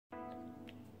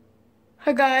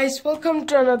Hi guys, welcome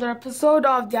to another episode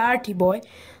of the RT Boy.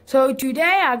 So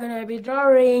today I'm gonna be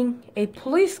drawing a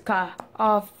police car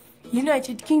of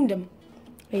United Kingdom,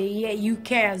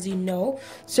 UK as you know.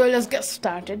 So let's get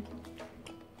started.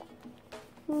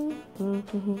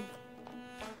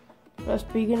 First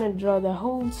we're gonna draw the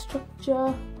whole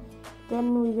structure.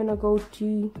 Then we're gonna go to,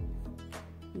 you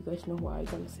guys know what I'm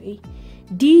gonna say,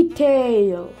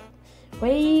 detail.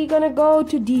 We're gonna go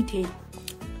to detail.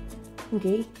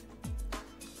 Okay.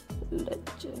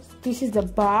 This is the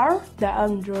bar that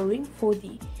I'm drawing for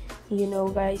the,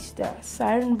 guys, the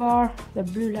siren bar, the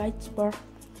blue lights bar.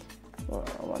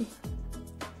 One.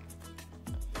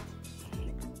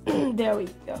 There we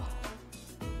go.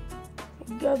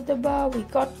 We got the bar. We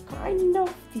got kind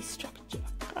of the structure.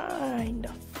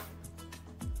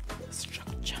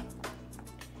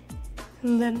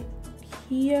 And then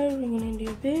here we're gonna do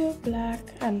a bit of black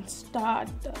and start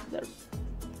the other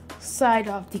side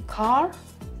of the car.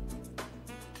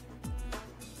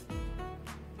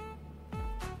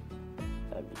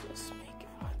 Let me just make it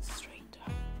much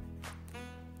straighter.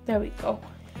 There we go.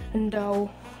 And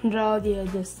now draw the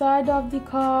other side of the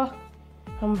car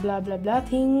and blah blah blah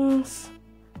things.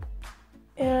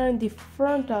 And the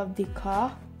front of the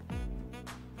car.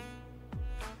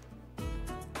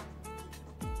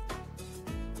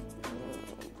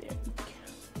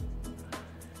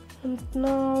 And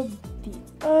now the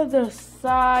other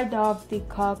side of the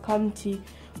car come to.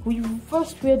 We're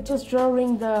just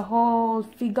drawing the whole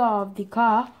figure of the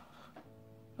car,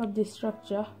 of the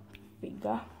structure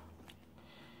figure,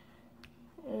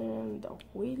 and the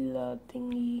wheel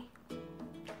thingy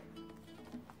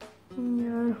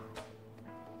here.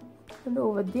 And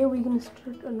over there we're gonna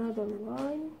start another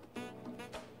line,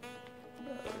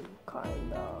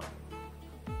 kind of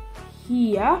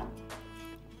here.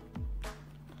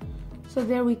 So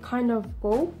there we kind of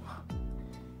go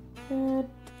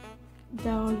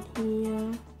down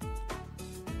here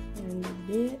and a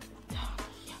bit down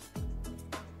here.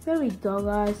 There we go,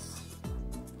 guys.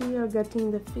 We are getting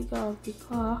the figure of the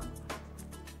car.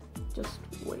 Just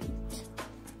wait.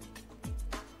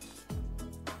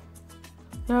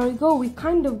 There we go. We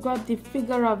kind of got the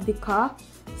figure of the car.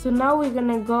 So now we're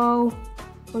gonna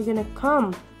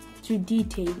come to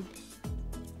detail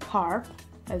part.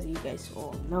 As you guys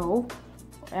all know,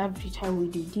 every time we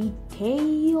do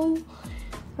detail,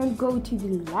 and go to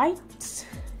the lights,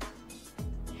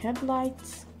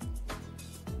 headlights.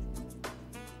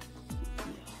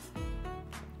 Yeah.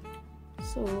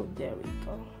 So there we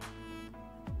go.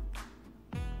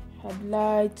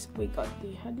 Headlights, we got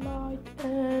the headlight,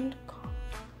 and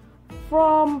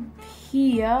from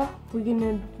here we're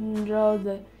gonna draw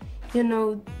the,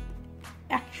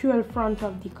 actual front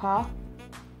of the car,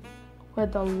 where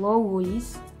the logo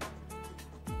is.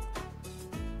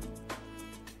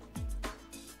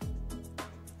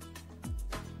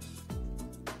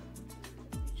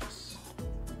 Just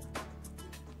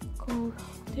go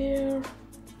right there.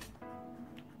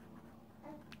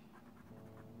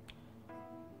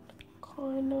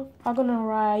 Kind of. I'm gonna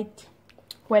write.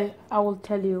 Well, I will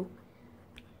tell you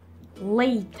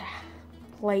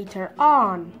later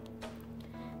on,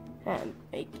 and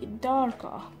make it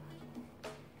darker.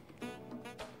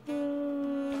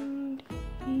 And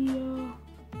here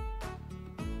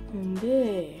and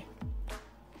there.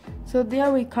 So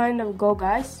there we kind of go,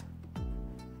 guys.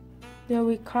 There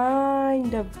we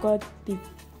kind of got the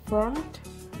front.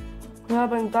 We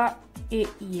haven't got it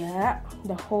yet,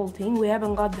 the whole thing. We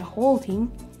haven't got the whole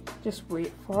thing. Just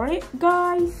wait for it,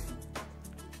 guys.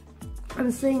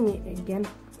 I'm saying it again.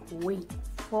 Wait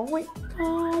for it,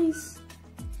 guys.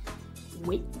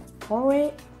 Wait for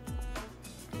it.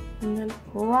 And then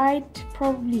right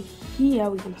probably here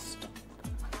we're gonna stop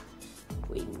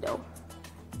window.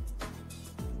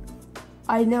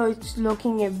 I know it's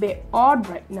looking a bit odd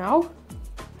right now.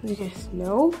 You guys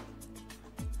know. You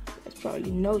guys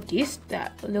probably noticed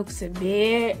that it looks a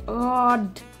bit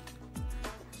odd.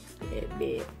 A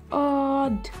bit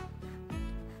odd.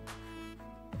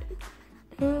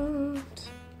 And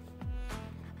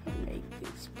make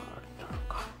this part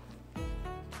darker.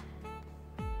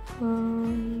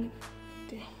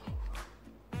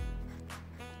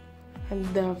 And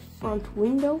the front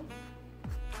window.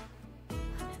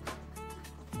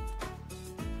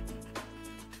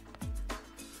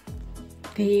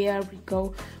 There we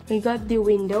go. We got the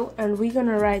window, and we're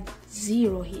gonna write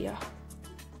 0 here.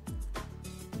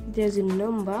 There's a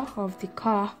number of the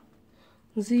car.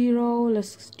 0,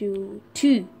 let's do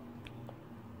 2.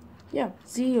 Yeah,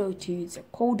 02 is the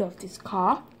code of this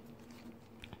car.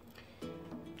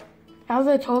 As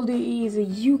I told you, it is a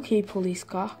UK police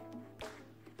car.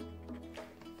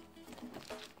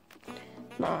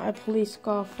 a police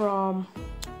car from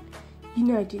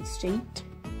United States.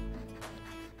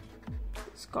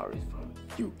 This car is from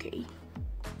UK.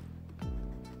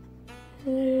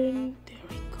 And there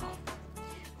we go.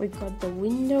 We got the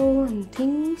window and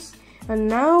things. And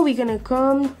now we're gonna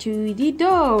come to the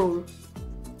door.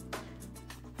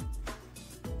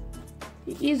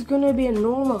 It is gonna be a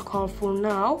normal car for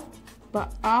now,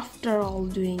 but after all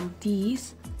doing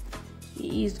these,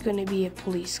 it is gonna be a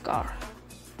police car.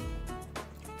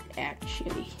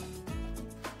 Actually,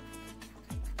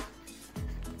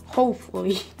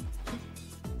 hopefully.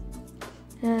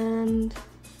 And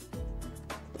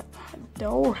the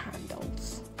door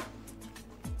handles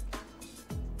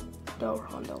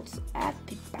at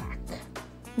the back.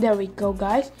 There we go,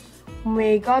 guys.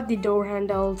 We got the door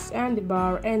handles and the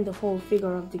bar and the whole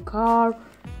figure of the car.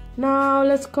 Now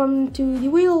let's come to the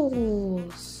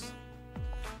wheels.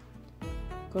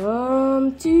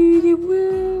 Come to the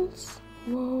wheels.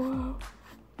 Whoa,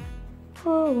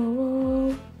 whoa,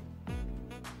 whoa, whoa.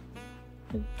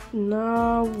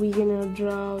 Now we're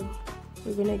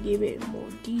gonna give it more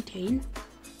detail.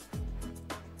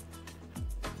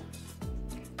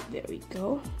 There we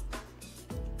go.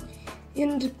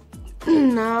 And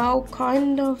now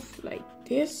kind of like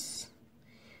this,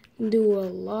 do a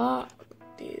lot of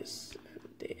this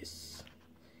and this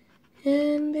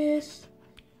and this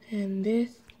and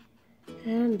this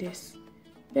and this.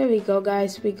 There we go,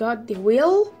 guys. We got the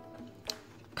wheel,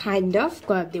 kind of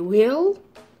got the wheel,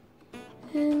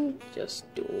 and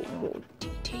just do more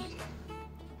detail.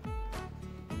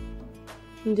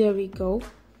 There we go.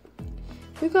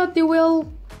 We got the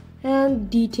wheel and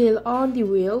detail on the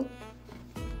wheel.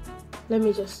 Let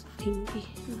me just do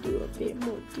a bit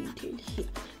more detail here.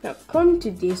 Now come to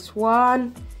this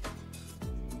one,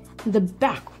 the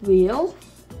back wheel.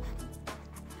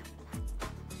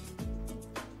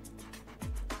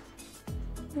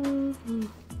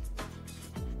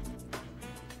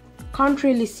 Can't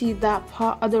really see that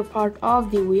other part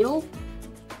of the wheel.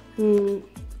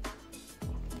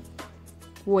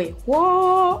 Wait,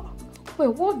 what? Wait,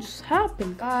 what just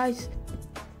happened, guys?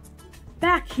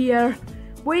 Back here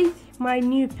with my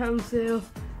new pencil,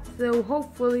 so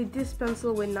hopefully this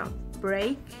pencil will not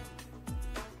break.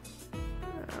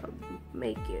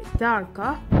 Make it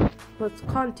darker. Let's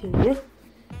continue.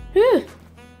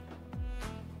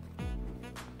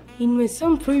 In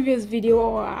some previous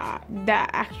video,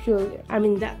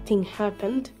 that thing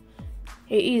happened.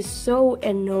 It is so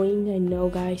annoying, I know,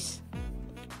 guys.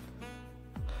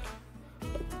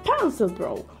 Pencil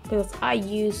broke because I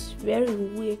use very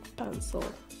weak pencil.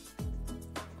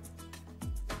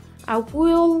 I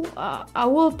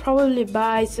will probably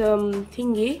buy some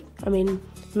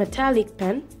metallic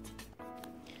pen,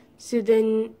 so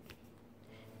then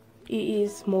it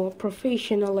is more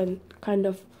professional and kind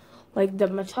of like the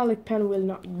metallic pen will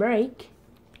not break,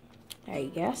 I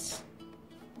guess.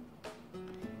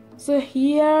 So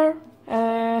here,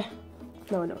 no,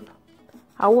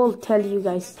 I will tell you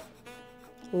guys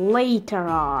later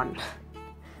on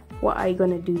what I'm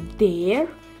gonna do there.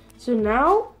 So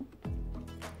now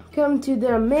come to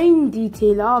the main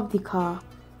detail of the car.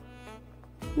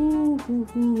 We're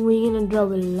gonna draw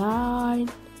a line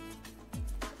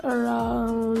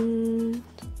around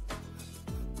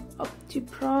up to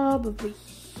probably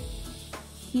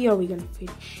here. We're gonna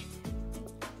finish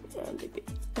and a bit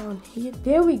down here.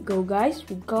 There we go, guys.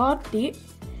 We got it,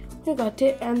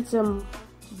 and some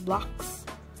blocks.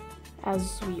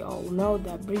 As we all know,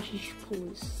 that British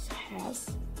police has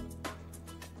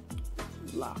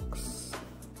blocks.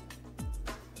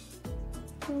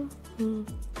 Here.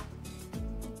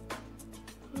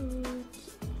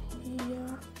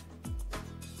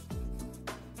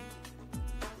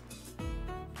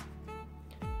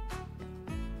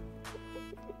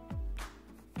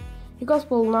 You guys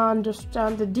will not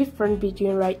understand the difference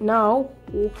between right now.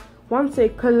 Once I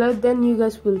color, then you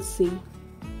guys will see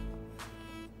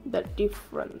the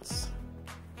difference.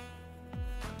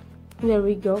 There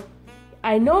we go.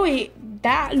 I know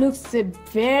that looks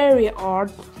very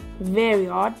odd,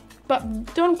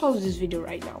 but don't close this video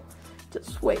right now.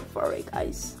 Just wait for it,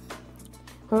 guys,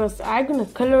 because I'm gonna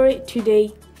color it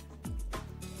today.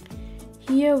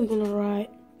 Here we're gonna write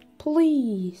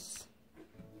please.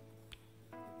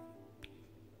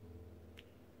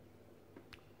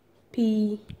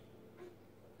 P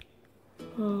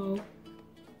O.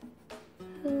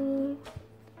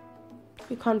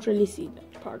 You can't really see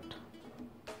that part.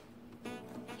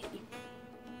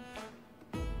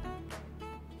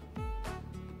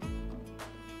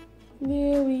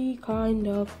 There we kind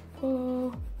of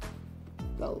go.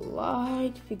 The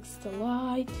light, fix the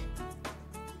light.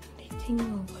 Anything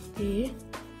over there.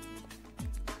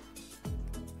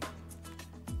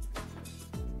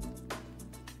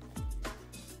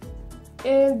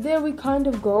 And there we kind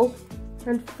of go,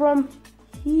 and from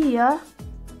here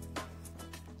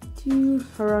to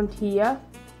around here,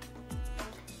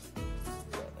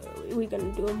 we're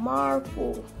gonna do a mark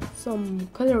for some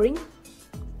coloring.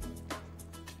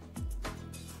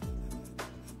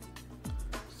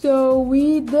 So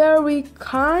we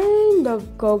kind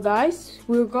of go, guys.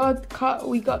 We got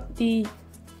the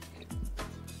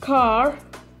car.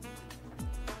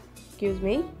 Excuse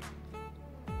me.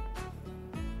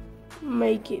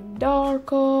 Make it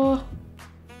darker.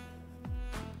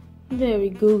 There we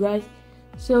go, guys.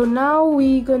 So now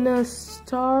we're gonna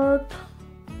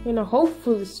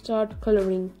hopefully start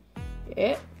coloring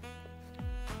it.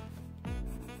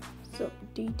 So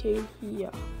detail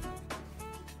here.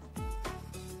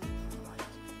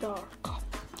 Dark.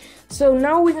 So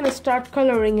now we're gonna start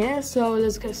coloring it. So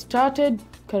let's get started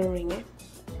coloring it.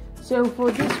 So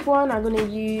for this one, I'm gonna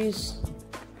use,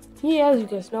 as you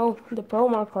guys know, the Pro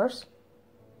markers.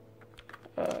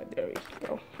 There we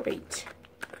go. Wait.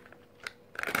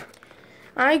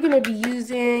 I'm gonna be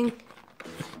using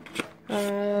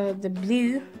the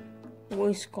blue,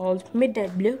 which is called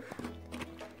Midnight Blue,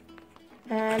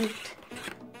 and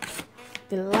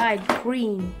the light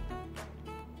green.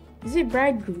 Is it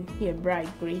bright green? Yeah,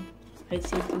 bright green. I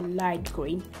said light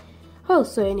green. Oh,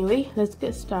 so anyway, let's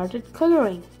get started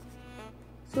coloring.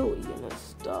 So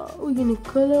we're gonna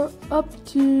color up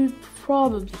to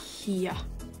probably here.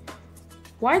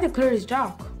 Why the color is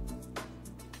dark?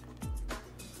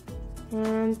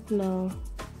 And now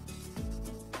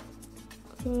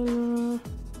color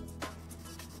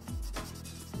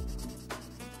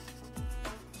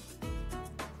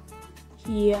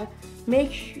here.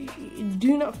 Make sure,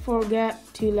 do not forget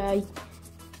to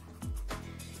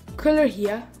color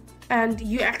here, and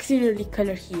you accidentally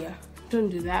color here. Don't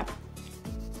do that.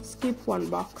 Skip one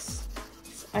box.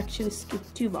 Actually skip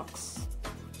 2 boxes.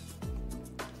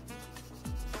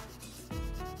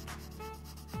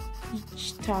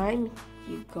 Each time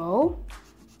you go,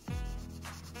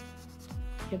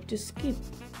 you have to skip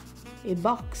a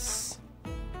box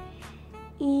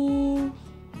in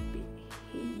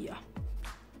here.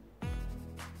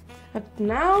 And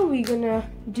now we're gonna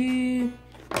do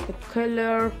the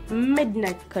color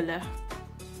Midnight color.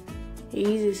 It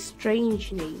is a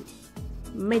strange name.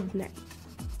 Midnight.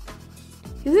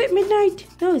 Is it midnight?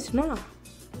 No, it's not.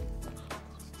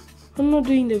 I'm not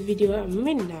doing the video at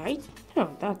midnight. Oh,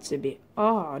 that's a bit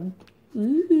odd.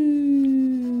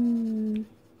 Ooh.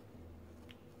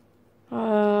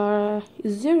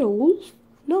 Is there a wolf?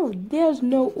 No, there's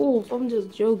no wolf. I'm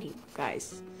just joking,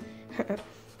 guys.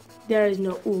 There is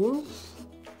no wolf.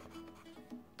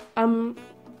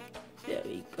 There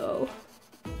we go.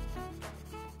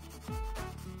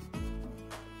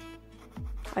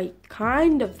 I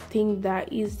kind of think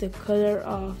that is the color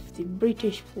of the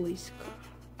British police car.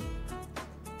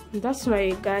 That's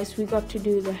right, guys. We got to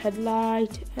do the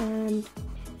headlight and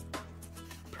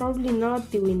probably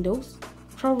not the windows.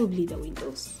 Probably the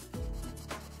windows.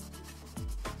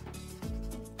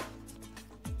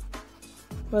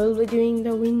 Well, we're doing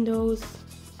the windows,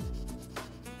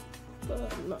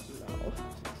 but not now.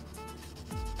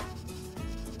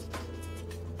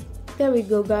 There we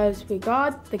go, guys. We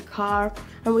got the car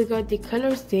and we got the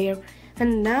colors there.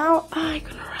 And now I'm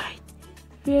gonna write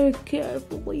very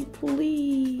carefully,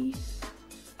 please,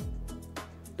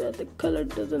 that the color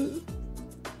doesn't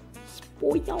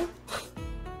spoil.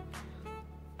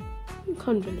 You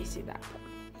can't really see that.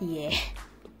 Yeah.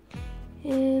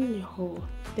 And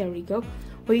there we go.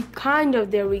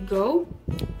 There we go.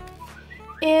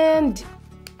 And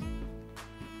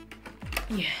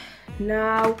yeah,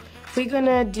 now we're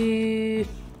gonna do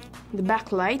the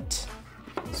backlight.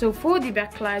 So for the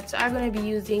backlights, I'm gonna be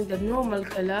using the normal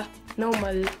color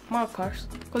marker,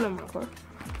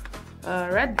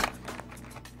 red,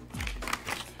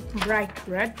 bright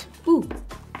red. Ooh,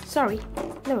 sorry,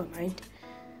 never mind.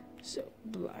 So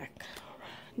black,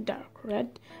 dark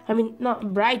red. I mean,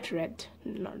 not bright red,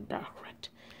 not dark red.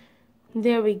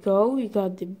 There we go. We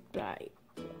got the bright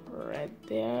red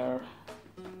there.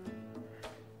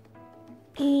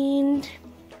 And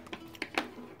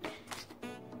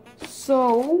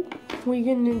so we're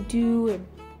gonna do a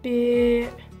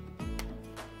bit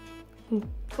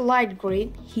light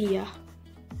green here.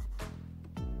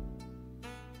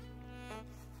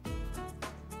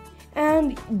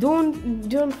 And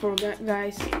don't forget,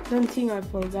 guys, don't think I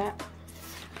forgot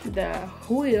the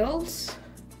wheels.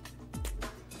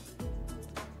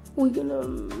 We're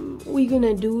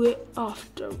gonna do it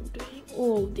after doing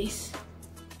all this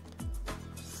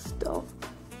stuff.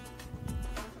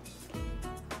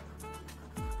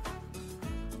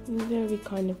 There we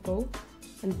kind of go.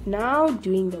 And now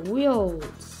doing the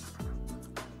wheels.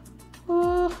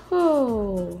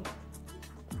 Oh,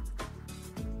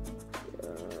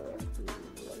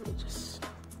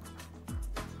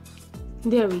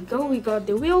 there we go. We got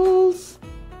the wheels,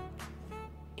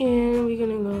 and we're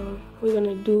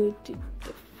gonna do the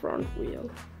front wheel,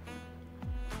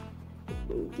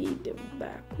 the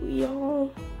back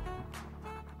wheel.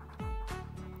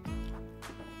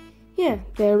 Yeah,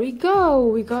 there we go.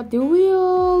 We got the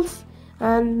wheels.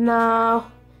 And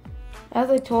now, as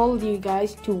I told you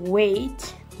guys to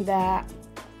wait, that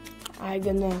I'm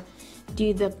gonna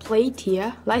do the plate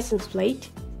here, license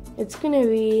plate. It's gonna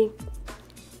be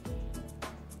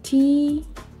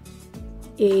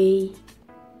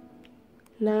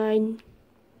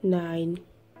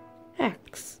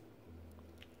TA99X.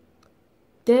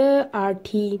 The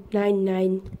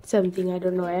RT99 something, I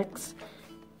don't know, X.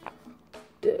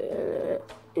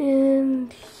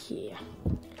 And here.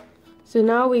 So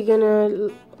now we're gonna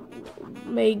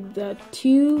make the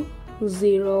 20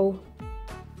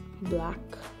 black,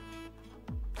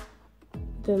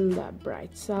 then that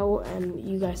bright so, and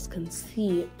you guys can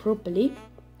see it properly.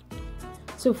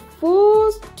 So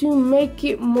first, to make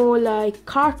it more like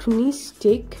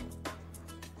cartoonistic,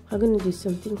 I'm gonna do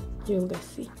something. You'll guys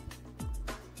see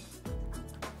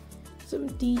some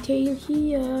detail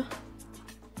here.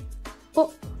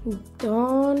 Oh,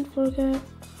 don't forget,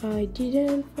 I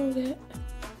didn't forget.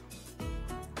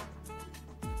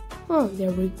 Oh,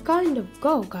 there we kind of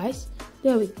go, guys.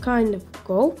 There we kind of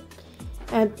go.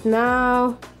 And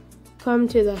now come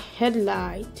to the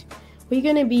headlight. We're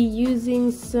gonna be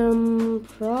using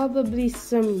probably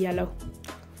some yellow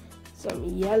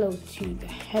to the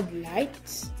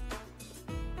headlights.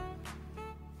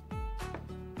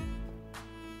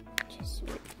 Just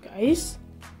wait, guys.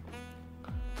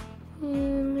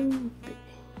 And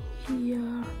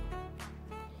here,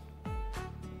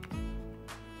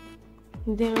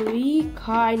 there we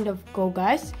kind of go,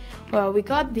 guys. Well, we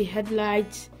got the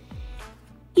headlights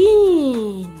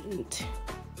in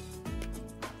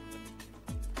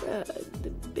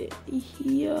the bit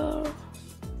here,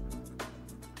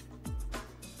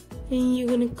 and you're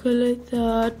gonna color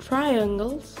the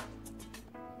triangles.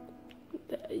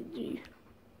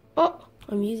 Oh,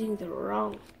 I'm using the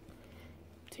wrong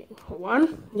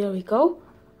one. There we go.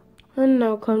 And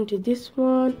now come to this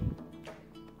one.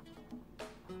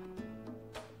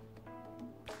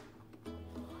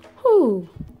 Ooh,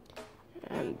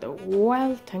 and the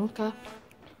oil tanker.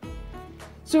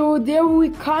 So there we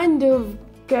kind of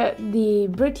get the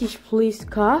British police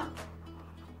car.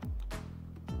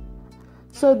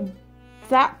 So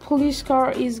that police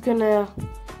car is gonna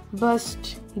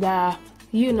bust the,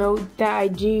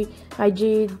 the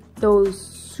IG those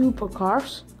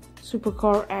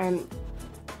supercar and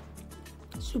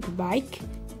superbike.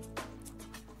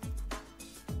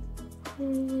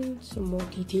 Some more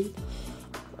detail.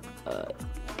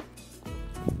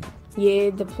 Yeah,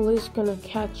 the police gonna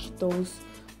catch those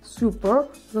super,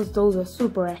 because those are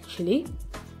super actually.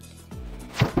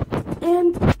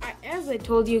 And as I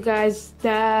told you guys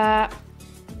that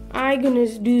I'm gonna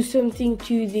do something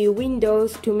to the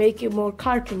windows to make it more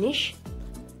cartoonish.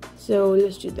 So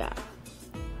let's do that.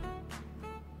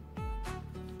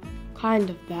 Kind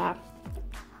of that.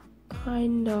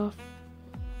 Kind of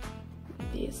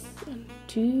this and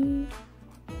two.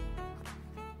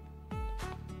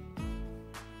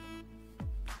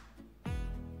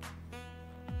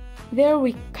 There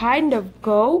we kind of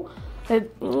go.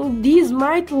 These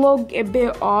might look a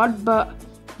bit odd, but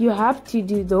you have to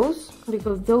do those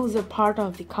because those are part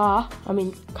of the car. I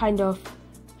mean, kind of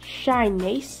shine.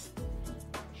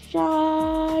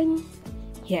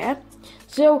 Yeah.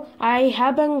 So I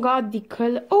haven't got the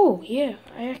color. Oh yeah,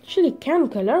 I actually can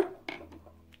color.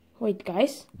 Wait,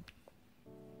 guys.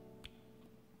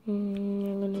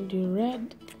 I'm gonna do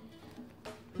red.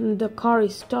 The car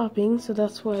is stopping, so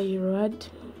that's why red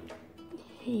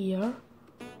here.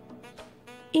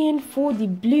 And for the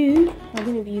blue, I'm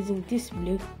gonna be using this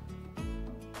blue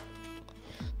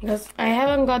because I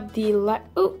haven't got the light.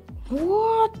 Oh,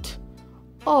 what?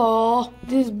 Oh,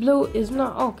 this blue is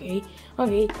not okay.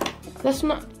 Okay, let's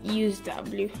not use that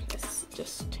blue. Let's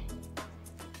just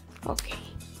okay.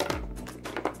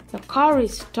 The car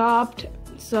is stopped,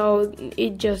 so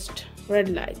it just red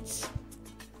lights.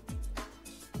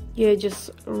 Yeah, just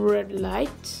red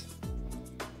lights,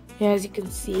 as you can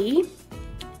see.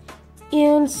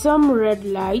 And some red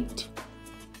light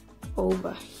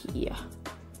over here.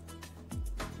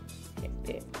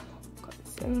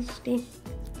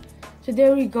 So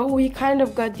there we go. We kind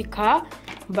of got the car,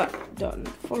 but don't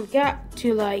forget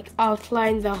to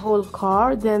outline the whole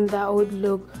car. Then that would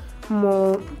look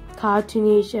more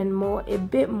cartoonish and a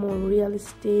bit more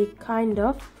realistic, kind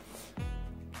of.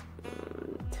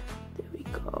 And there we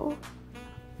go.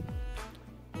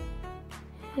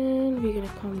 And we're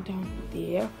gonna come down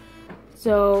there.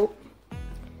 So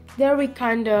there we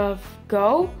kind of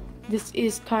go. This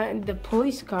is kind of the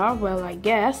police car, well, I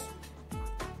guess.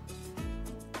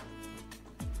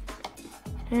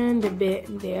 And a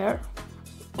bit there.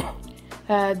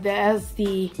 There's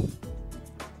the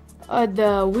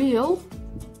wheel.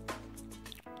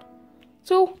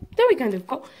 So there we kind of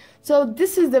go. So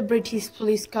this is the British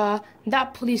police car.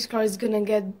 That police car is gonna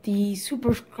get the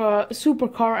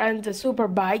supercar and the super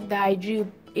bike that I drew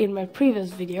in my previous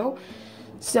video.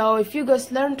 So if you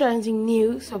guys learned anything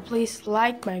new, so please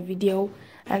like my video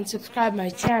and subscribe my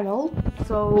channel.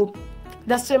 So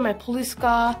that's it, my police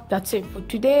car. That's it for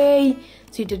today.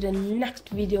 See you to the next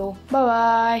video. Bye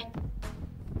bye.